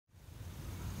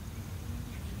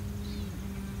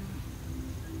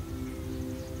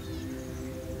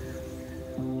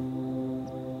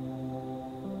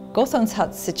Gawthorne's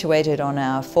hut's situated on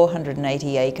our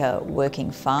 480-acre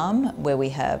working farm where we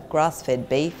have grass-fed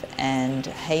beef and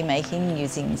haymaking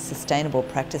using sustainable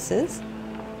practices.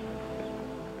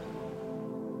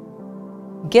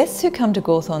 Guests who come to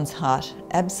Gawthorne's hut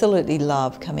absolutely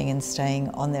love coming and staying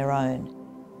on their own.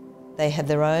 They have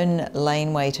their own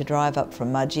laneway to drive up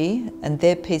from Mudgee, and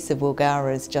their piece of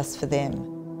Woolgower is just for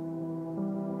them.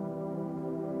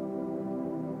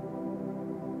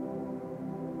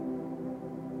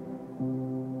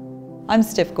 I'm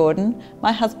Steph Gordon.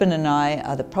 My husband and I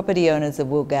are the property owners of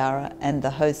Woolgower and the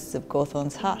hosts of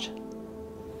Gawthorne's hut.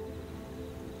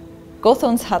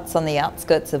 Gawthorne's hut's on the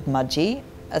outskirts of Mudgee,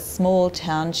 a small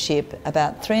township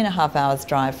about 3.5 hours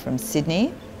drive from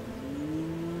Sydney.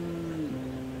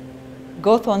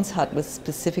 Gawthorne's hut was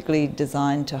specifically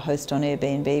designed to host on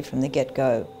Airbnb from the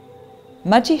get-go.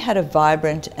 Mudgee had a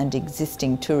vibrant and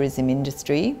existing tourism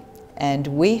industry, and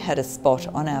we had a spot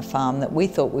on our farm that we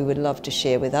thought we would love to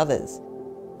share with others.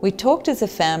 We talked as a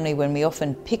family when we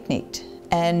often picnicked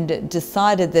and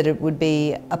decided that it would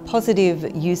be a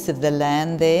positive use of the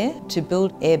land there to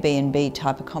build Airbnb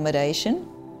type accommodation.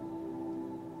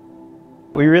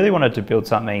 We really wanted to build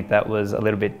something that was a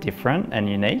little bit different and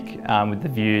unique, with the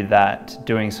view that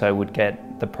doing so would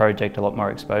get the project a lot more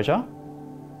exposure.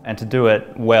 And to do it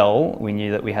well, we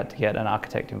knew that we had to get an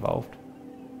architect involved.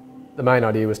 The main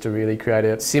idea was to really create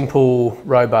a simple,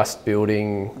 robust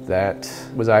building that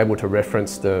was able to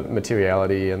reference the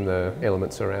materiality and the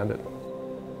elements around it.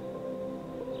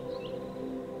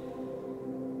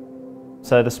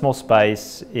 So the small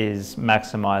space is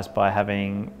maximised by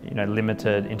having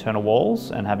limited internal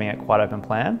walls and having it quite open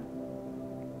plan.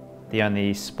 The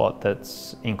only spot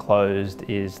that's enclosed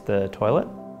is the toilet.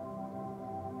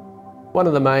 One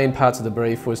of the main parts of the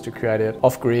brief was to create an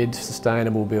off-grid,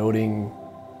 sustainable building.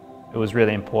 It was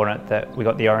really important that we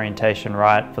got the orientation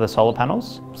right for the solar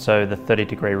panels. So the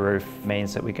 30-degree roof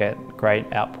means that we get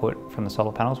great output from the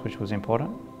solar panels, which was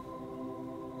important.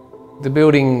 The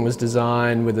building was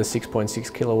designed with a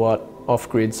 6.6 kilowatt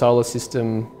off-grid solar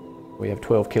system. We have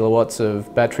 12 kilowatts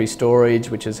of battery storage,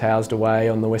 which is housed away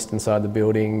on the western side of the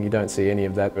building. You don't see any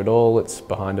of that at all. It's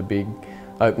behind a big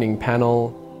opening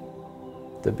panel.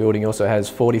 The building also has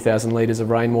 40,000 litres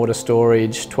of rainwater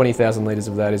storage. 20,000 litres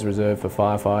of that is reserved for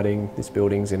firefighting. This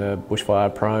building's in a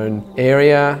bushfire-prone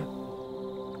area.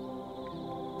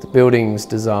 The building's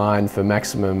designed for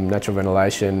maximum natural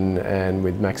ventilation and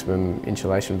with maximum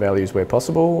insulation values where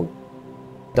possible.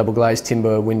 Double glazed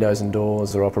timber windows and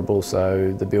doors are operable,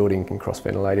 so the building can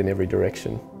cross-ventilate in every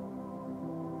direction.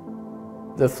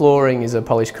 The flooring is a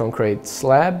polished concrete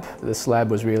slab. The slab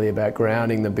was really about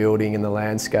grounding the building in the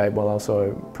landscape while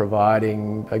also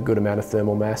providing a good amount of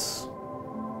thermal mass.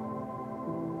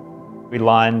 We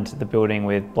lined the building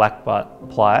with black butt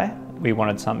ply. We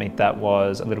wanted something that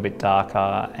was a little bit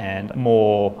darker and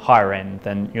more higher end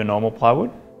than your normal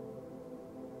plywood.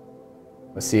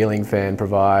 A ceiling fan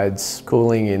provides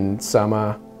cooling in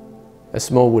summer. A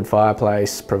small wood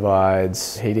fireplace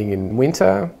provides heating in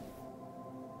winter.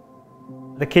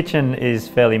 The kitchen is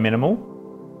fairly minimal.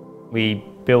 We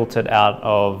built it out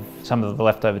of some of the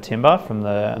leftover timber from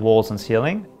the walls and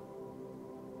ceiling.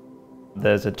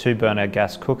 There's a 2-burner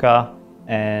gas cooker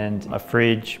and a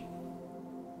fridge.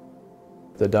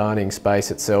 The dining space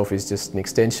itself is just an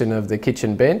extension of the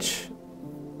kitchen bench,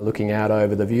 looking out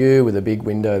over the view with a big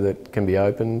window that can be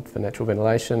opened for natural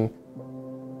ventilation.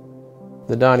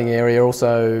 The dining area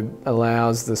also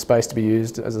allows the space to be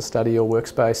used as a study or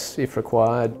workspace if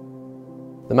required.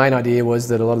 The main idea was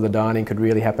that a lot of the dining could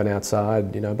really happen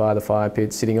outside, by the fire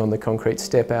pit, sitting on the concrete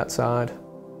step outside.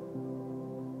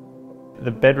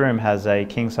 The bedroom has a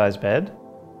king-size bed.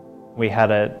 We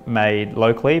had it made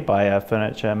locally by a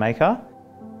furniture maker.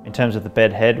 In terms of the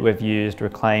bed head, we've used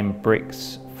reclaimed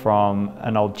bricks from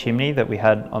an old chimney that we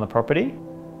had on the property.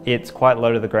 It's quite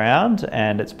low to the ground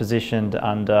and it's positioned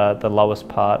under the lowest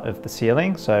part of the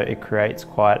ceiling, so it creates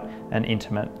quite an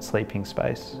intimate sleeping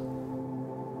space.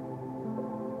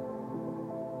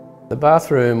 The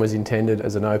bathroom was intended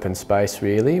as an open space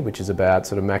really, which is about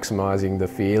sort of maximising the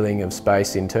feeling of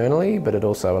space internally, but it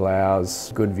also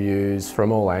allows good views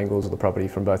from all angles of the property,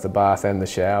 from both the bath and the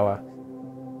shower.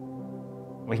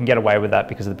 We can get away with that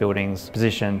because the building's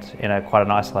positioned in quite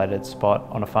an isolated spot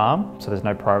on a farm, so there's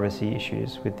no privacy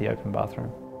issues with the open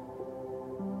bathroom.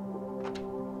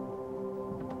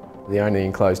 The only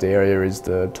enclosed area is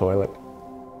the toilet.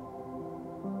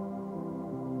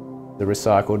 The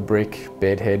recycled brick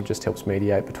bed head just helps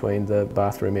mediate between the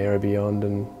bathroom area beyond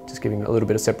and just giving a little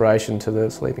bit of separation to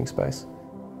the sleeping space.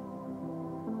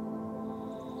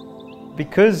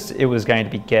 Because it was going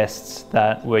to be guests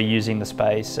that were using the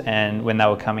space, and when they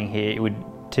were coming here, it would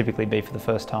typically be for the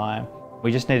first time.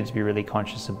 We just needed to be really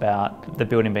conscious about the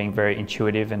building being very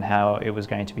intuitive in how it was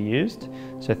going to be used.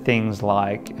 So things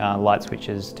like light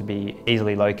switches to be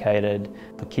easily located,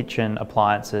 the kitchen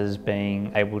appliances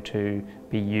being able to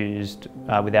be used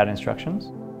without instructions.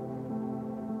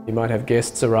 You might have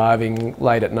guests arriving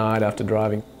late at night after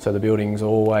driving, so the building's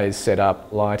always set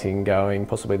up, lighting going,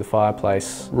 possibly the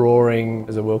fireplace roaring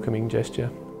as a welcoming gesture.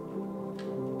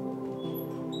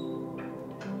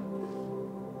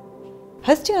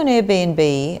 Hosting on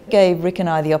Airbnb gave Rick and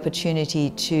I the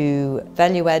opportunity to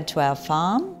value add to our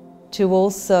farm, to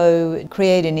also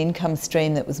create an income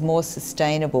stream that was more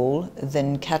sustainable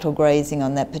than cattle grazing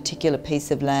on that particular piece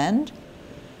of land.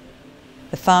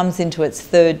 The farm's into its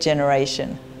third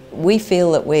generation. We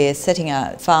feel that we're setting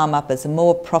our farm up as a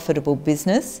more profitable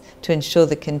business to ensure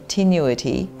the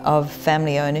continuity of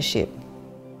family ownership.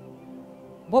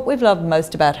 What we've loved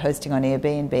most about hosting on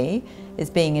Airbnb is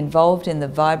being involved in the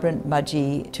vibrant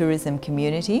Mudgee tourism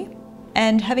community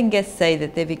and having guests say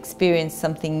that they've experienced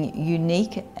something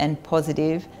unique and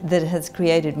positive that has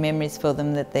created memories for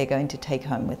them that they're going to take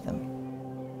home with them.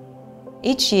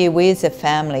 Each year we as a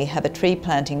family have a tree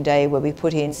planting day where we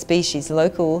put in species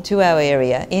local to our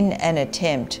area in an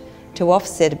attempt to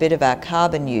offset a bit of our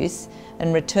carbon use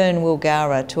and return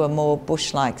Woolgoura to a more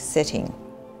bush-like setting.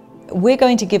 We're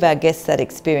going to give our guests that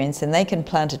experience, and they can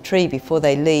plant a tree before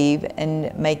they leave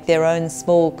and make their own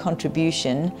small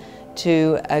contribution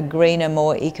to a greener,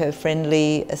 more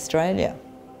eco-friendly Australia.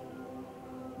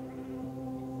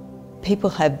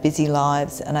 People have busy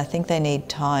lives, and I think they need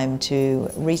time to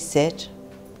reset,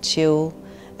 chill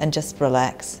and just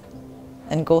relax.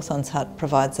 And Gawthorne's hut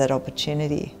provides that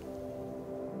opportunity.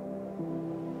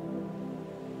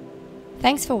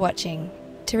 Thanks for watching.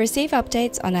 To receive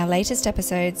updates on our latest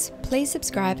episodes, please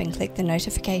subscribe and click the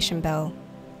notification bell.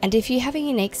 And if you have a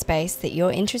unique space that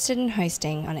you're interested in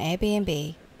hosting on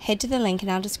Airbnb, head to the link in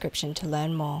our description to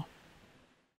learn more.